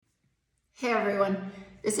Hey everyone,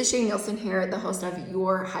 this is Shea Nielsen here, the host of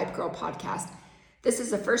Your Hype Girl podcast. This is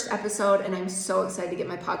the first episode and I'm so excited to get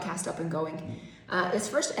my podcast up and going. This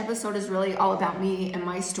first episode is really all about me and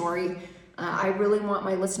my story. I really want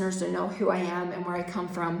my listeners to know who I am and where I come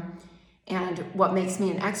from and what makes me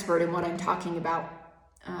an expert in what I'm talking about.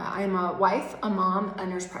 I'm a wife, a mom, a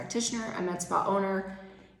nurse practitioner, a Medspa owner,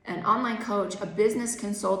 an online coach, a business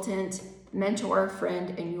consultant, mentor,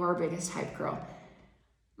 friend, and your biggest hype girl.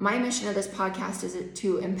 My mission of this podcast is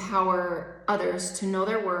to empower others to know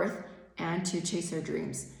their worth and to chase their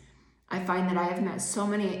dreams. I find that I have met so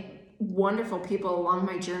many wonderful people along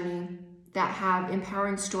my journey that have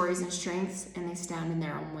empowering stories and strengths, and they stand in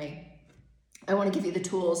their own way. I want to give you the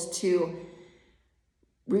tools to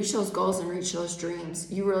reach those goals and reach those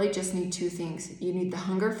dreams. You really just need two things. You need the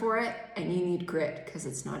hunger for it, and you need grit, because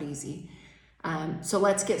it's not easy. So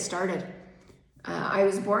let's get started. I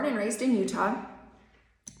was born and raised in Utah.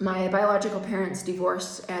 My biological parents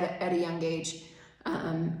divorced at a young age.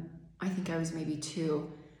 I think I was maybe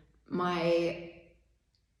 2. My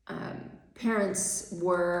parents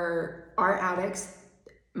are addicts.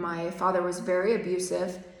 My father was very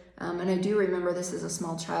abusive. And I do remember this as a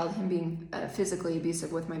small child, him being physically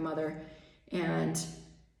abusive with my mother. And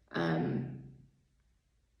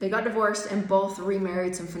they got divorced and both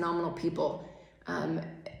remarried some phenomenal people.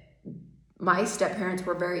 My step-parents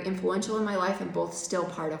were very influential in my life and both still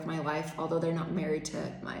part of my life, although they're not married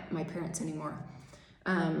to my parents anymore.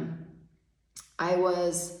 I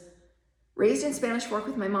was raised in Spanish Fork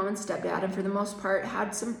with my mom and stepdad, and for the most part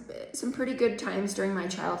had some pretty good times during my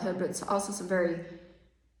childhood, but it's also some very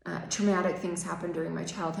traumatic things happened during my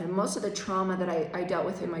childhood. And most of the trauma that I dealt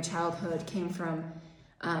with in my childhood came from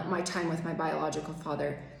my time with my biological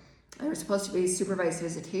father. I was supposed to be supervised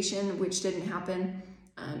visitation, which didn't happen.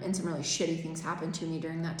 And some really shitty things happened to me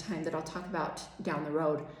during that time that I'll talk about down the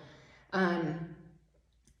road.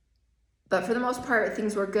 But for the most part,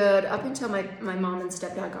 things were good up until my mom and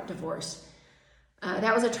stepdad got divorced.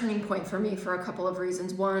 That was a turning point for me for a couple of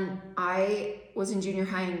reasons. One, I was in junior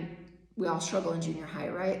high, and we all struggle in junior high,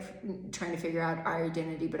 right? Trying to figure out our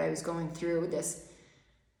identity, but I was going through this,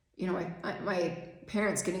 my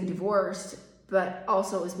parents getting divorced, but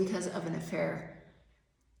also it was because of an affair.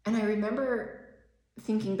 And I remember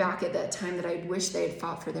thinking back at that time that I wish they had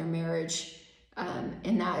fought for their marriage.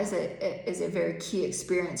 And that is a very key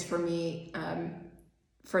experience for me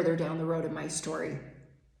further down the road in my story.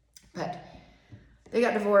 But they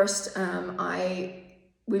got divorced.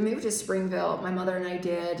 We moved to Springville. My mother and I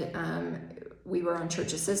did. We were on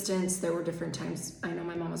church assistance. There were different times. I know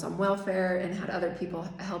my mom was on welfare and had other people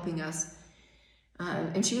helping us.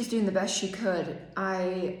 And she was doing the best she could.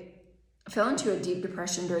 I fell into a deep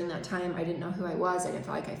depression during that time. I didn't know who I was. I didn't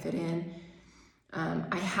feel like I fit in.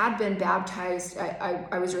 I had been baptized.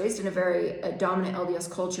 I was raised in a very dominant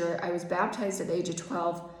LDS culture. I was baptized at the age of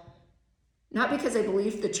 12, not because I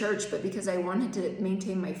believed the church, but because I wanted to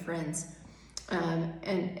maintain my friends.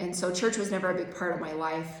 And so church was never a big part of my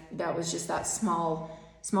life. That was just that small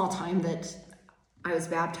time that I was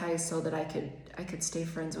baptized so that I could stay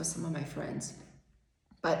friends with some of my friends.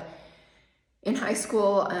 But in high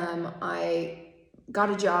school, I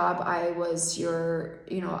got a job. I was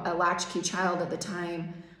a latchkey child at the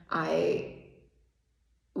time. I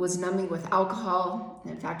was numbing with alcohol.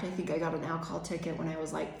 In fact, I think I got an alcohol ticket when I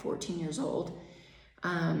was like 14 years old.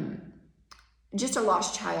 Just a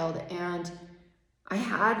lost child. And I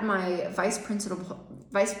had my vice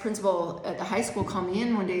principal at the high school call me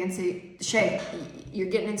in one day and say, "Shay,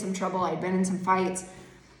 you're getting in some trouble. I'd been in some fights."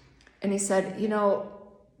 And he said,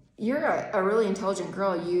 "You're a really intelligent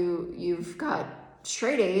girl. You've got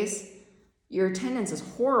straight A's. Your attendance is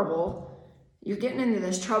horrible. You're getting into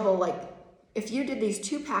this trouble. Like, if you did these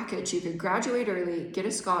 2 package, you could graduate early, get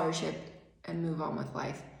a scholarship, and move on with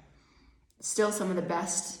life." Still some of the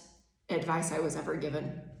best advice I was ever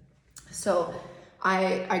given. So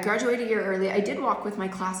I graduated a year early. I did walk with my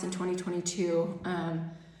class in 2022.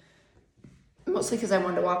 Mostly because I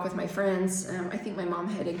wanted to walk with my friends. I think my mom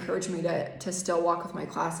had encouraged me to still walk with my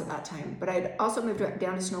class at that time. But I'd also moved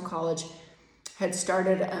down to Snow College, had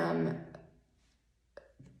started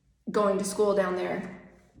going to school down there.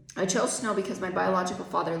 I chose Snow because my biological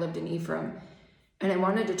father lived in Ephraim, and I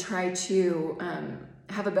wanted to try to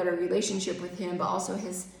have a better relationship with him, but also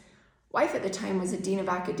his wife at the time was a dean of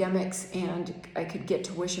academics, and I could get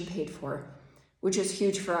tuition paid for, which is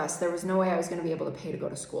huge for us. There was no way I was going to be able to pay to go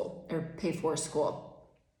to school or pay for school.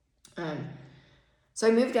 So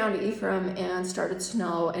I moved down to Ephraim and started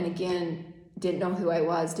Snow, and again, didn't know who I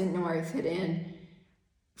was, didn't know where I fit in.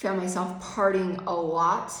 Found myself partying a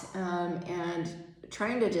lot and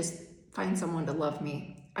trying to just find someone to love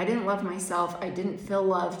me. I didn't love myself. I didn't feel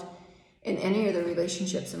loved in any of the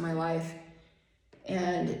relationships in my life.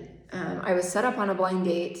 And I was set up on a blind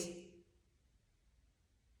date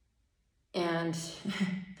and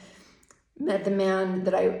met the man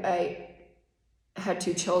that I had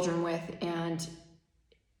 2 children with, and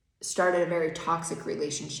started a very toxic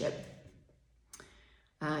relationship.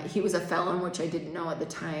 He was a felon, which I didn't know at the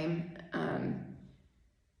time.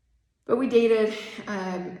 But we dated.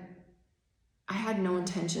 I had no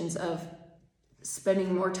intentions of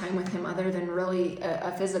spending more time with him other than really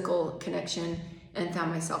a physical connection, and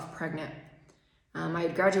found myself pregnant. I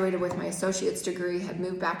had graduated with my associate's degree, had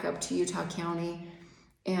moved back up to Utah County,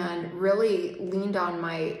 and really leaned on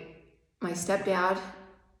my stepdad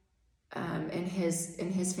and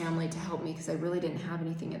his family to help me, because I really didn't have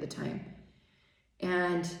anything at the time.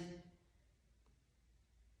 And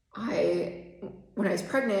when I was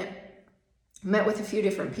pregnant, met with a few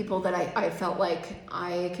different people that I felt like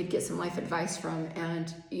I could get some life advice from,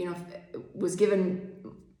 and was given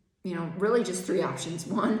really just 3 options.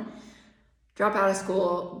 1, drop out of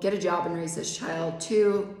school, get a job and raise this child.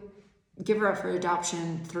 2, give her up for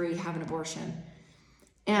adoption. 3, have an abortion.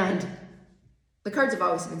 And the cards have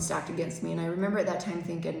always been stacked against me. And I remember at that time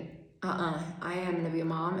thinking, I am going to be a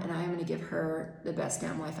mom, and I am going to give her the best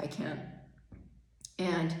damn life I can.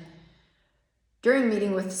 And during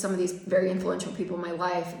meeting with some of these very influential people in my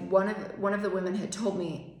life, one of the women had told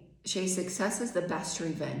me, Shea, success is the best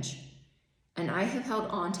revenge. And I have held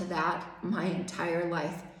on to that my entire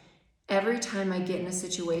life. Every time I get in a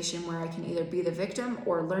situation where I can either be the victim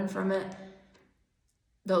or learn from it,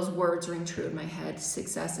 those words ring true in my head.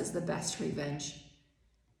 Success is the best revenge.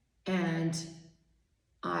 And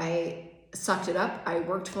I sucked it up. I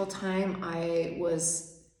worked full time. I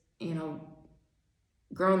was,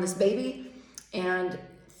 growing this baby. And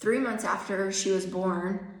 3 months after she was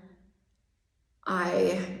born,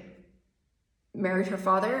 I married her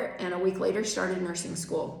father, and a week later started nursing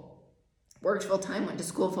school. Worked full time, went to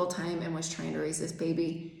school full time, and was trying to raise this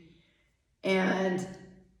baby. And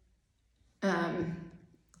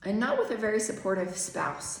not with a very supportive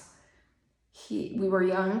spouse. We were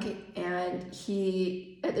young, and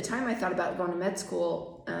at the time I thought about going to med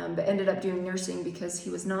school, but ended up doing nursing because he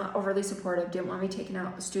was not overly supportive, didn't want me taking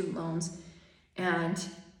out student loans, and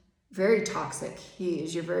very toxic. He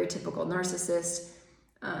is your very typical narcissist.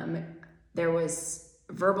 There was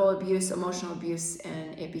verbal abuse, emotional abuse,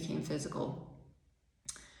 and it became physical.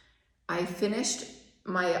 I finished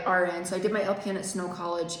my RN, so I did my LPN at Snow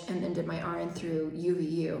College and then did my RN through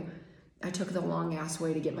UVU. I took the long ass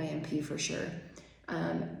way to get my NP for sure.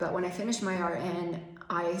 But when I finished my RN,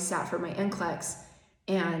 I sat for my NCLEX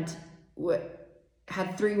and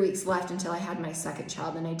had 3 weeks left until I had my second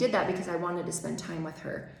child. And I did that because I wanted to spend time with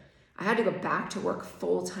her. I had to go back to work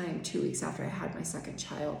full time 2 weeks after I had my second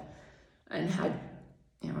child, and had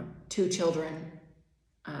 2 children.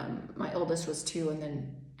 My oldest was 2,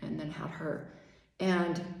 and then had her.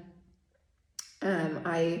 And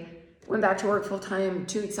I went back to work full time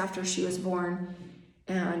 2 weeks after she was born,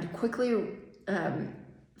 and quickly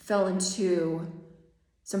fell into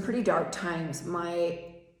some pretty dark times.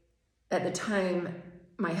 At the time,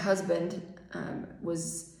 my husband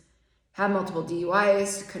had multiple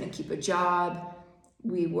DUIs, couldn't keep a job.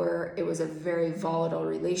 It was a very volatile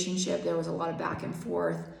relationship. There was a lot of back and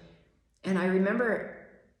forth. And I remember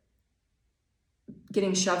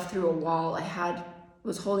getting shoved through a wall.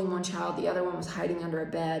 Was holding one child, the other one was hiding under a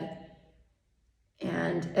bed.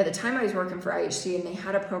 And at the time I was working for IHC, and they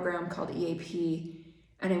had a program called EAP,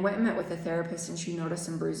 and I went and met with a therapist, and she noticed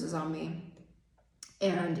some bruises on me.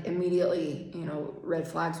 And immediately, red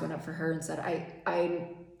flags went up for her and said,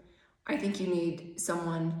 I think you need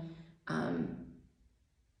someone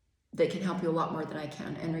that can help you a lot more than I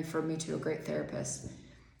can, and referred me to a great therapist.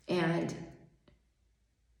 And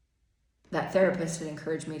that therapist had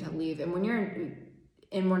encouraged me to leave. And when you're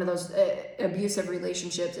in one of those abusive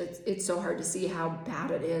relationships, it's so hard to see how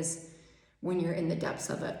bad it is when you're in the depths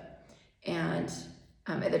of it. And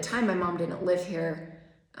at the time, my mom didn't live here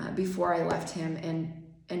before I left him.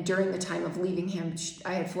 And during the time of leaving him,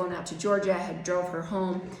 I had flown out to Georgia, had drove her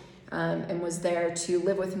home, and was there to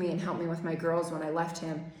live with me and help me with my girls when I left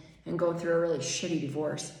him, and go through a really shitty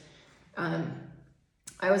divorce.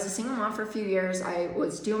 I was a single mom for a few years. I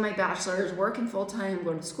was doing my bachelor's, working full-time,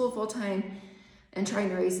 going to school full-time, and trying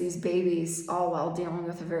to raise these babies, all while dealing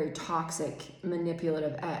with a very toxic,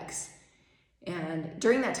 manipulative ex. And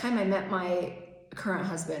during that time, I met my current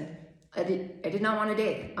husband. I did not want to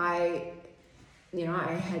date. I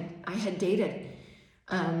had dated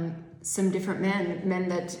some different men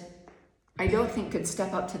that I don't think could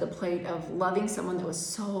step up to the plate of loving someone that was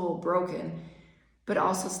so broken, but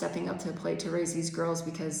also stepping up to the plate to raise these girls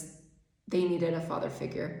because they needed a father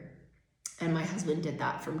figure. And my husband did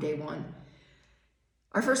that from day one.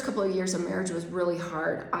 Our first couple of years of marriage was really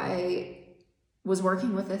hard. I was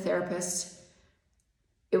working with a therapist.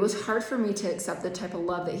 It was hard for me to accept the type of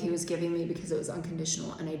love that he was giving me because it was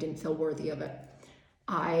unconditional and I didn't feel worthy of it.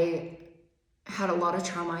 I had a lot of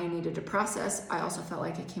trauma I needed to process. I also felt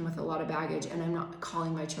like it came with a lot of baggage, and I'm not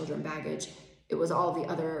calling my children baggage. It was all the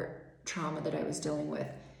other trauma that I was dealing with.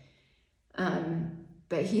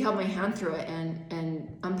 But he held my hand through it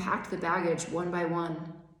and unpacked the baggage one by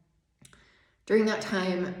one. During that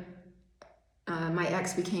time, my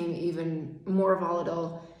ex became even more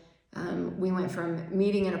volatile. We went from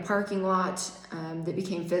meeting in a parking lot that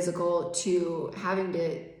became physical to having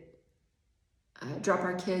to drop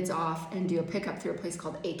our kids off and do a pickup through a place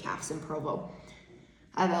called ACAFS in Provo.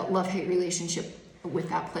 I have a love-hate relationship with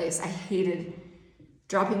that place. I hated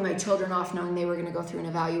dropping my children off knowing they were going to go through an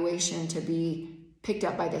evaluation to be picked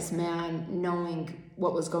up by this man, knowing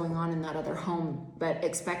what was going on in that other home, but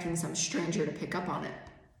expecting some stranger to pick up on it.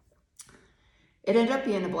 It ended up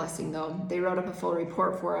being a blessing though. They wrote up a full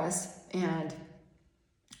report for us and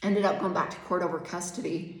ended up going back to court over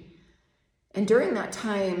custody. And during that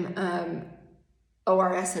time,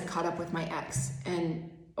 ORS had caught up with my ex,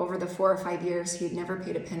 and over the 4 or 5 years, he had never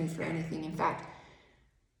paid a penny for anything. In fact,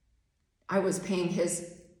 I was paying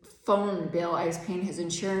his phone bill, I was paying his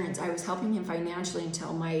insurance, I was helping him financially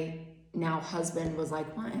until my now husband was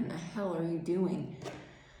like, what in the hell are you doing?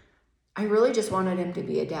 I really just wanted him to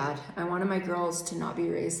be a dad. I wanted my girls to not be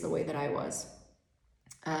raised the way that I was,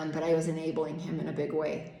 but I was enabling him in a big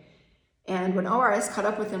way. And when ORS caught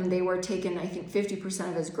up with him, they were taking, I think, 50%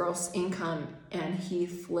 of his gross income, and he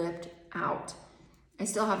flipped out. I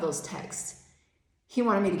still have those texts. He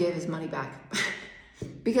wanted me to give his money back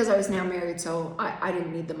because I was now married, so I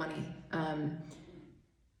didn't need the money.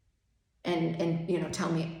 And you know,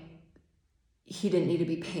 tell me he didn't need to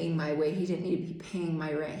be paying my way. He didn't need to be paying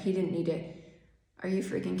my rent. He didn't need to. Are you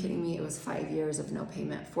freaking kidding me? It was 5 years of no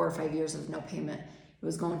payment, 4 or 5 years of no payment. It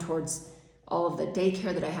was going towards all of the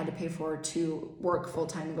daycare that I had to pay for, to work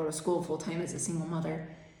full-time, to go to school full-time as a single mother.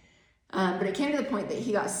 But it came to the point that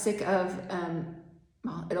he got sick of,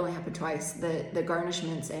 well, it only happened twice, the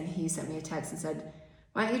garnishments, and he sent me a text and said,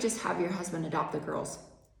 why don't you just have your husband adopt the girls?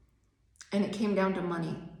 And it came down to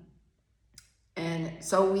money. And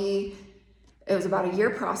so it was about a year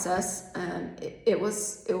process. It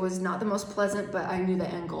was not the most pleasant, but I knew the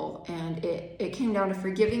end goal. And it came down to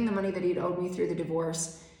forgiving the money that he'd owed me through the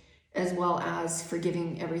divorce, as well as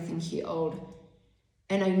forgiving everything he owed.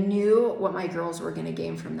 And I knew what my girls were going to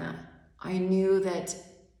gain from that. I knew that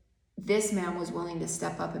this man was willing to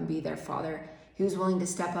step up and be their father. He was willing to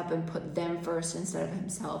step up and put them first instead of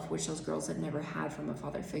himself, which those girls had never had from a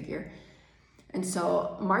father figure. And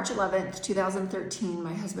so March 11th, 2013,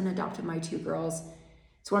 my husband adopted my 2 girls.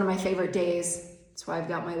 It's one of my favorite days. That's why I've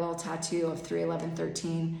got my little tattoo of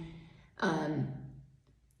 3/11/13.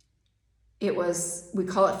 We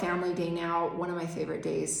call it Family Day now, one of my favorite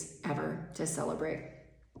days ever to celebrate.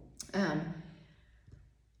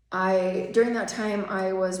 During that time,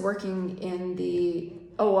 I was working in the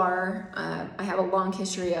OR. I have a long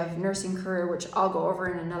history of nursing career, which I'll go over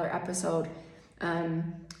in another episode.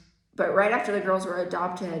 But right after the girls were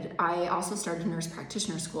adopted, I also started nurse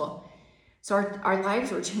practitioner school. So our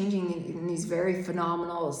lives were changing in these very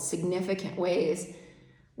phenomenal, significant ways.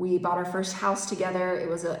 We bought our first house together. It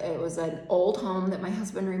was an old home that my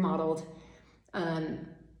husband remodeled.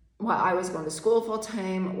 While I was going to school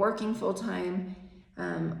full-time, working full-time.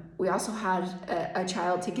 We also had a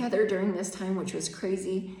child together during this time, which was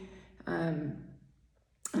crazy.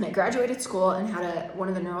 And I graduated school and had one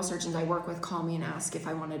of the neurosurgeons I work with call me and ask if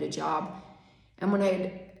I wanted a job. And when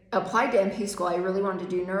I applied to NP school, I really wanted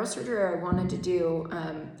to do neurosurgery, or I wanted to do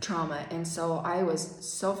trauma. And so I was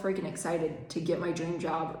so freaking excited to get my dream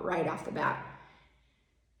job right off the bat.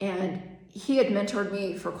 And he had mentored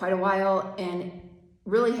me for quite a while and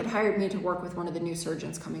really had hired me to work with one of the new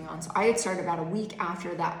surgeons coming on. So I had started about a week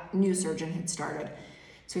after that new surgeon had started.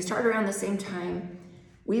 So we started around the same time.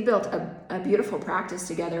 We built a beautiful practice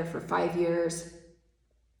together for 5 years.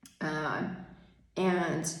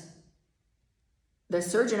 And the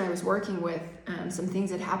surgeon I was working with, some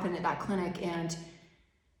things had happened at that clinic, and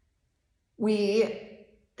we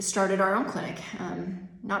started our own clinic.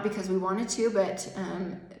 Not because we wanted to, but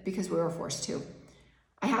because we were forced to.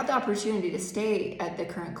 I had the opportunity to stay at the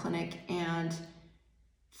current clinic and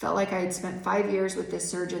felt like I had spent 5 years with this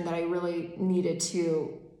surgeon that I really needed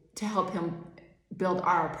to help him build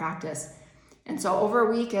our practice. And so over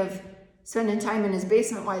a week of spending time in his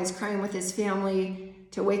basement while he's crying with his family,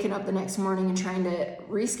 to waking up the next morning and trying to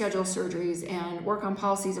reschedule surgeries and work on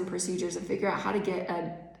policies and procedures and figure out how to get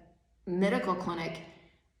a medical clinic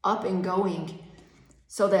up and going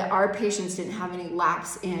so that our patients didn't have any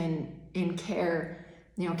lapse in care,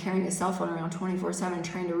 carrying a cell phone around 24/7,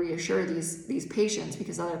 trying to reassure these patients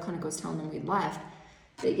because the other clinic was telling them we'd left,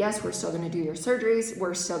 that yes, we're still going to do your surgeries.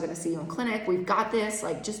 We're still going to see you in clinic. We've got this.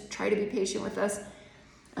 Like, just try to be patient with us.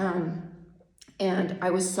 And I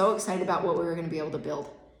was so excited about what we were going to be able to build.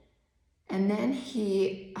 And then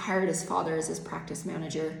he hired his father as his practice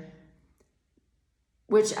manager,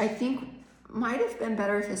 which I think might have been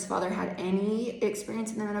better if his father had any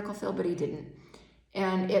experience in the medical field, but he didn't.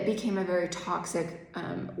 And it became a very toxic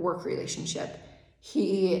work relationship.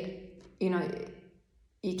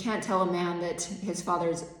 You can't tell a man that his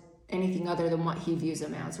father's anything other than what he views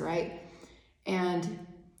him as, right? And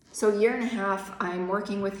so a year and a half, I'm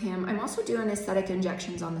working with him. I'm also doing aesthetic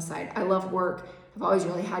injections on the side. I love work. I've always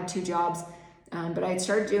really had 2 jobs, but I had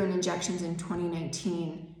started doing injections in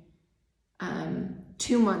 2019,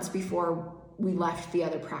 2 months before we left the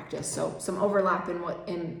other practice. So some overlap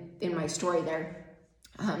in my story there.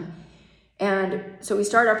 And so we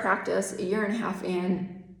started our practice. A year and a half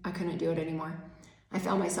in, I couldn't do it anymore. I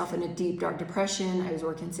found myself in a deep, dark depression. I was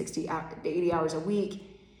working 60 to 80 hours a week.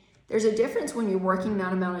 There's a difference when you're working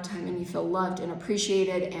that amount of time and you feel loved and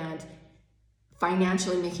appreciated and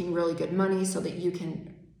financially making really good money so that you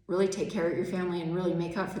can really take care of your family and really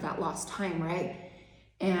make up for that lost time, right?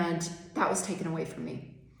 And that was taken away from me.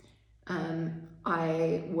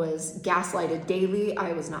 I was gaslighted daily.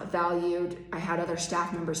 I was not valued. I had other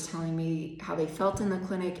staff members telling me how they felt in the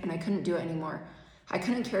clinic, and I couldn't do it anymore. I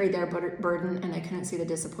couldn't carry their burden, and I couldn't see the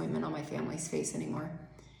disappointment on my family's face anymore.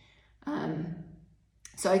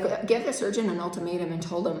 So I gave the surgeon an ultimatum and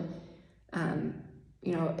told him,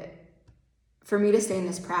 for me to stay in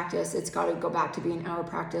this practice, it's got to go back to being our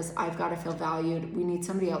practice. I've got to feel valued. We need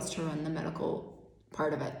somebody else to run the medical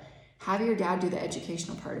part of it. Have your dad do the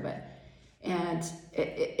educational part of it. And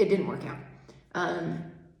it didn't work out.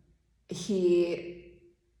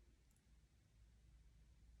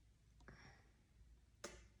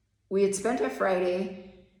 We had spent a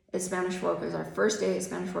Friday at Spanish Fork. It was our first day at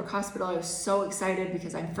Spanish Fork Hospital. I was so excited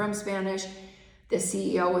because I'm from Spanish. The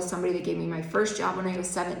CEO was somebody that gave me my first job when I was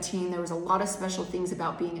 17. There was a lot of special things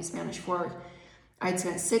about being at Spanish Fork. I'd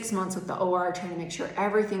spent 6 months with the OR trying to make sure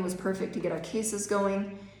everything was perfect to get our cases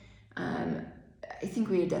going. I think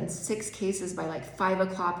we had done 6 cases by like 5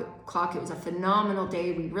 o'clock. It was a phenomenal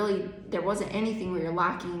day. There wasn't anything we were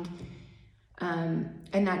lacking.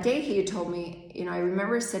 And that day he had told me, I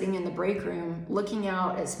remember sitting in the break room looking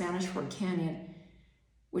out at Spanish Fork Canyon,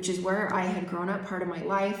 which is where I had grown up part of my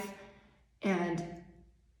life. And,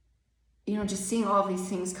 just seeing all of these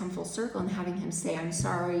things come full circle and having him say, I'm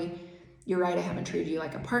sorry, you're right, I haven't treated you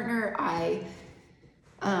like a partner. I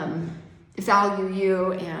value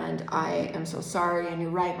you, and I am so sorry, and you're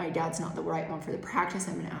right, my dad's not the right one for the practice.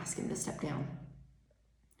 I'm going to ask him to step down.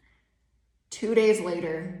 2 days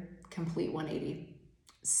later, complete 180.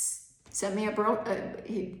 Sent me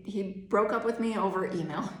he broke up with me over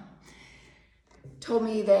email. Told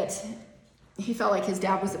me that he felt like his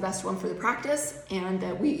dad was the best one for the practice and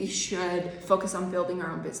that we should focus on building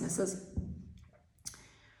our own businesses.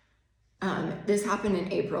 This happened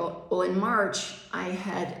in April. Well, in March, I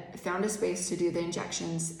had found a space to do the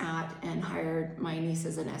injections at and hired my niece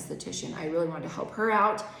as an esthetician. I really wanted to help her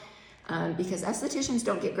out because estheticians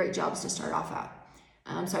don't get great jobs to start off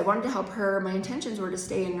at. So I wanted to help her. My intentions were to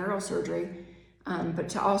stay in neurosurgery, but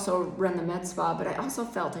to also run the Medspa. But I also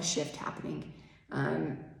felt a shift happening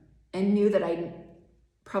and knew that I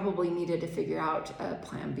probably needed to figure out a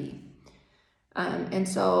plan B. And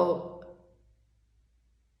so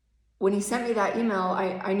when he sent me that email,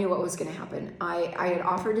 I knew what was going to happen. I had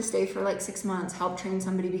offered to stay for like 6 months, help train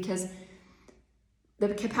somebody, because the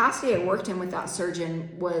capacity I worked in with that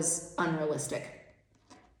surgeon was unrealistic.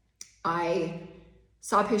 I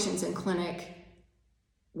saw patients in clinic,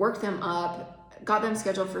 worked them up, got them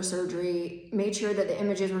scheduled for surgery, made sure that the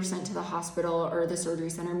images were sent to the hospital or the surgery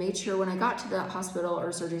center, made sure when I got to the hospital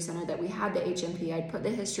or surgery center that we had the HMP. I'd put the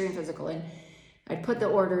history and physical in. I'd put the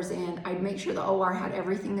orders in. I'd make sure the OR had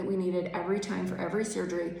everything that we needed every time for every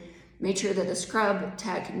surgery, made sure that the scrub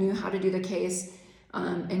tech knew how to do the case,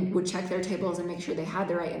 and would check their tables and make sure they had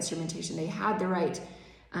the right instrumentation, they had the right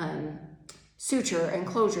suture and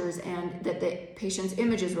closures, and that the patient's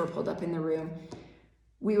images were pulled up in the room.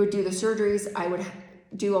 We would do the surgeries. I would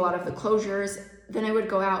do a lot of the closures. Then I would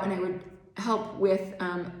go out and I would help with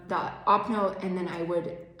the op note, and then I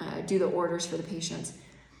would do the orders for the patients.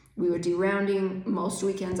 We would do rounding. Most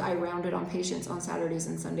weekends I rounded on patients on Saturdays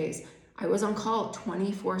and Sundays. I was on call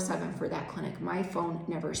 24/7 for that clinic. My phone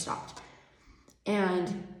never stopped.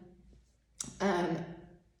 And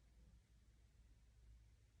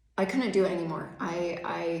I couldn't do it anymore.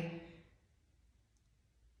 I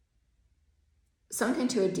sunk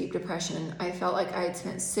into a deep depression. I felt like I had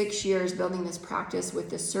spent 6 years building this practice with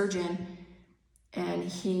this surgeon, and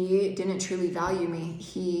he didn't truly value me.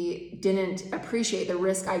 He didn't appreciate the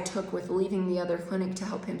risk I took with leaving the other clinic to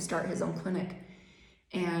help him start his own clinic.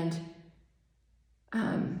 And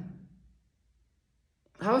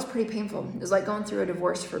that was pretty painful. It was like going through a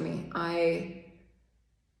divorce for me. I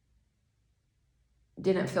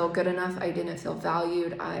didn't feel good enough. I didn't feel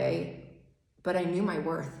valued. But I knew my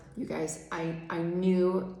worth, you guys. I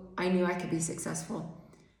knew I could be successful.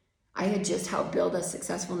 I had just helped build a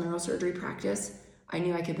successful neurosurgery practice. I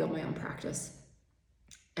knew I could build my own practice.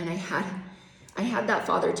 And I had that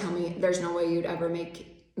father tell me, there's no way you'd ever make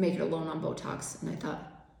it alone on Botox. And I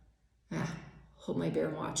thought, yeah, hold my beer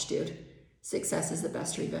and watch, dude. Success is the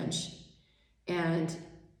best revenge. And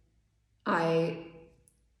I,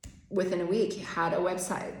 within a week, had a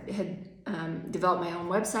website, had developed my own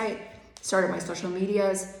website, started my social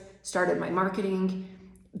medias, started my marketing,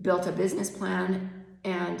 built a business plan,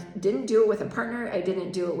 and didn't do it with a partner. I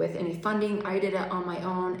didn't do it with any funding. I did it on my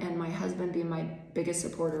own, and my husband being my biggest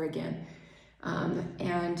supporter again.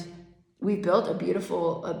 And we built a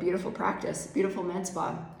beautiful practice, beautiful med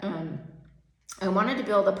spa. I wanted to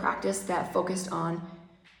build a practice that focused on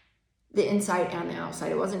the inside and the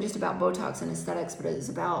outside. It wasn't just about Botox and aesthetics, but it was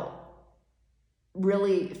about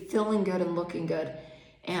really feeling good and looking good.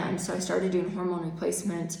 And so I started doing hormone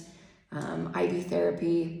replacement, IV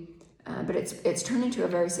therapy, but it's turned into a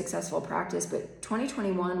very successful practice. But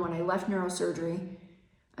 2021, when I left neurosurgery,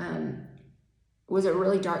 was a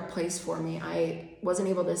really dark place for me. I wasn't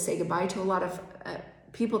able to say goodbye to a lot of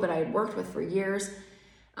people that I had worked with for years.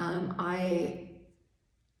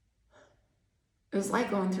 It was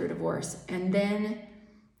like going through a divorce, and then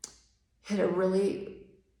hit a really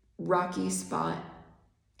rocky spot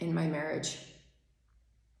in my marriage.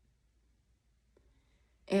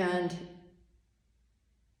 And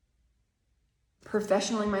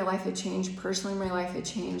professionally, my life had changed. Personally, my life had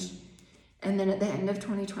changed. And then at the end of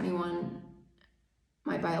 2021,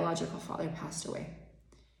 my biological father passed away.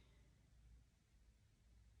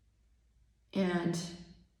 And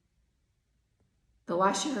the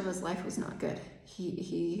last year of his life was not good.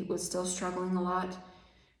 He was still struggling a lot.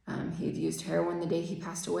 He had used heroin the day he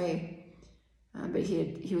passed away. But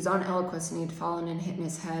he was on Eliquis, and he had fallen and hit in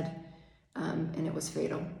his head. And it was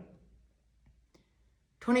fatal.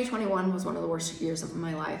 2021 was one of the worst years of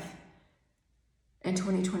my life. And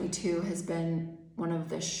 2022 has been one of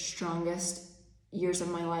the strongest years of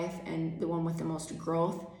my life, and the one with the most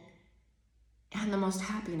growth and the most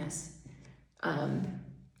happiness.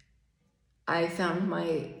 I found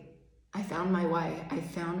my why. I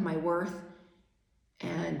found my worth,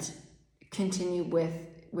 and continue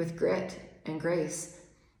with grit and grace.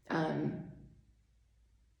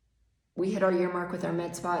 We hit our year mark with our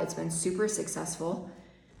Medspa. It's been super successful.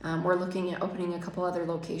 We're looking at opening a couple other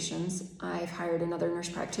locations. I've hired another nurse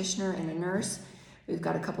practitioner and a nurse. We've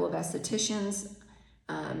got a couple of estheticians.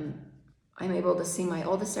 I'm able to see my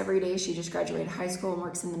oldest every day. She just graduated high school and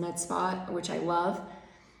works in the med spa, which I love.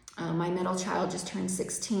 My middle child just turned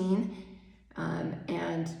 16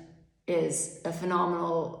 and is a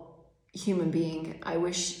phenomenal human being. I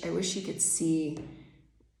wish you could see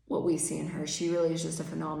what we see in her. She really is just a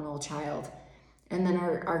phenomenal child. And then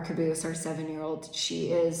our caboose, our 7-year-old,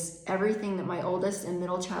 she is everything that my oldest and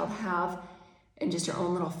middle child have, and just her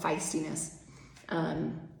own little feistiness.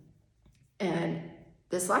 And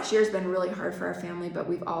this last year has been really hard for our family, but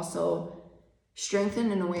we've also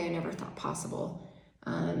strengthened in a way I never thought possible.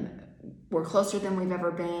 We're closer than we've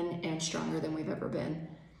ever been and stronger than we've ever been.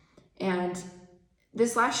 And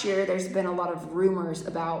this last year, there's been a lot of rumors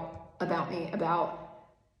about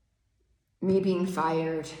me being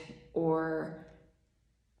fired, or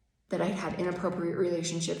that I had inappropriate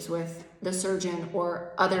relationships with the surgeon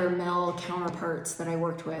or other male counterparts that I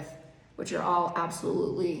worked with, which are all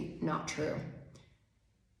absolutely not true.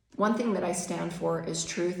 One thing that I stand for is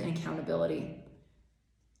truth and accountability.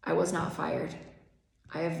 I was not fired.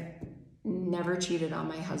 I have never cheated on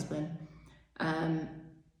my husband.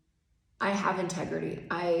 I have integrity.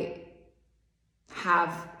 I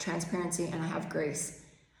have transparency, and I have grace.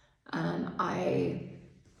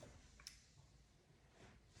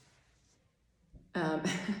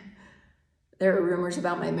 There are rumors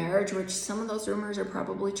about my marriage, which some of those rumors are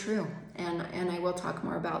probably true. And I will talk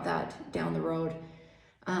more about that down the road.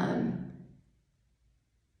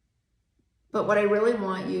 But what I really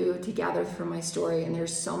want you to gather from my story, and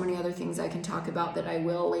there's so many other things I can talk about that I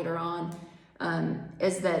will later on,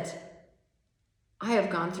 is that I have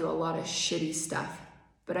gone through a lot of shitty stuff,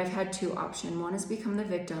 but I've had two options. One is become the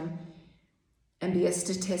victim and be a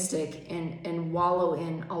statistic and wallow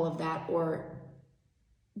in all of that, or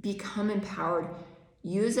become empowered,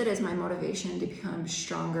 use it as my motivation to become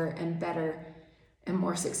stronger and better and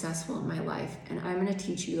more successful in my life. And I'm going to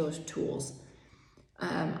teach you those tools.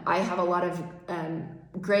 I have a lot of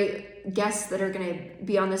great guests that are going to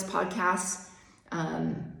be on this podcast.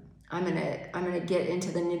 I'm gonna get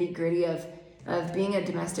into the nitty gritty of being a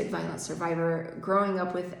domestic violence survivor, growing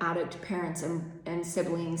up with addict parents and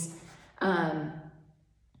siblings,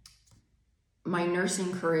 my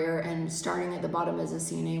nursing career, and starting at the bottom as a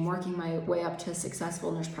CNA and working my way up to a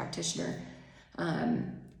successful nurse practitioner,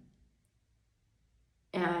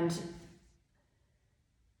 and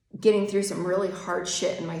getting through some really hard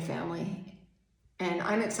shit in my family. And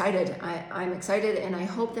I'm excited. I'm excited, and I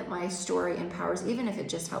hope that my story empowers, even if it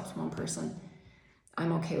just helps one person.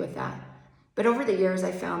 I'm okay with that. But over the years,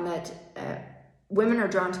 I found that women are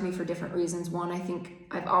drawn to me for different reasons. One, I think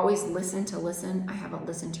I've always listened to listen. I haven't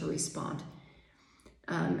listened to respond.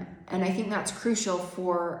 And I think that's crucial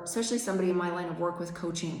for, especially somebody in my line of work with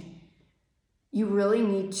coaching. You really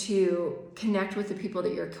need to connect with the people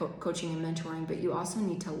that you're coaching and mentoring, but you also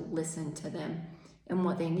need to listen to them and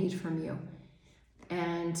what they need from you.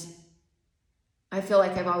 And I feel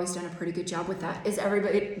like I've always done a pretty good job with that. Is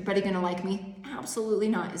everybody going to like me? Absolutely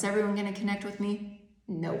not. Is everyone going to connect with me?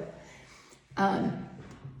 No.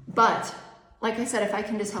 But like I said, if I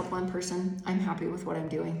can just help one person, I'm happy with what I'm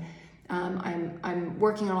doing. I'm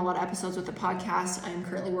working on a lot of episodes with the podcast. I'm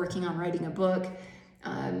currently working on writing a book.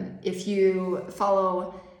 If you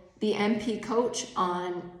follow the MP Coach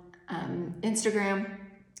on Instagram,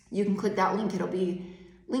 you can click that link. It'll be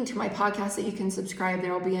linked to my podcast that you can subscribe.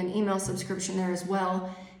 There will be an email subscription there as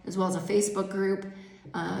well as a Facebook group.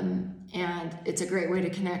 And it's a great way to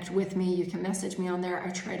connect with me. You can message me on there. I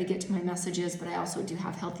try to get to my messages, but I also do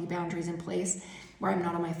have healthy boundaries in place where I'm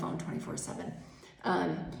not on my phone 24/7.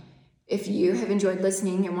 If you have enjoyed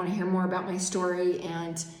listening and want to hear more about my story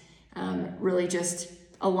and really just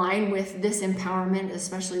align with this empowerment,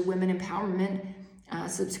 especially women empowerment,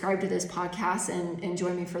 subscribe to this podcast and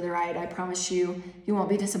join me for the ride. I promise you, you won't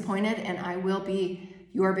be disappointed, and I will be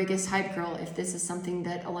your biggest hype girl. If this is something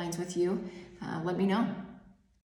that aligns with you, let me know.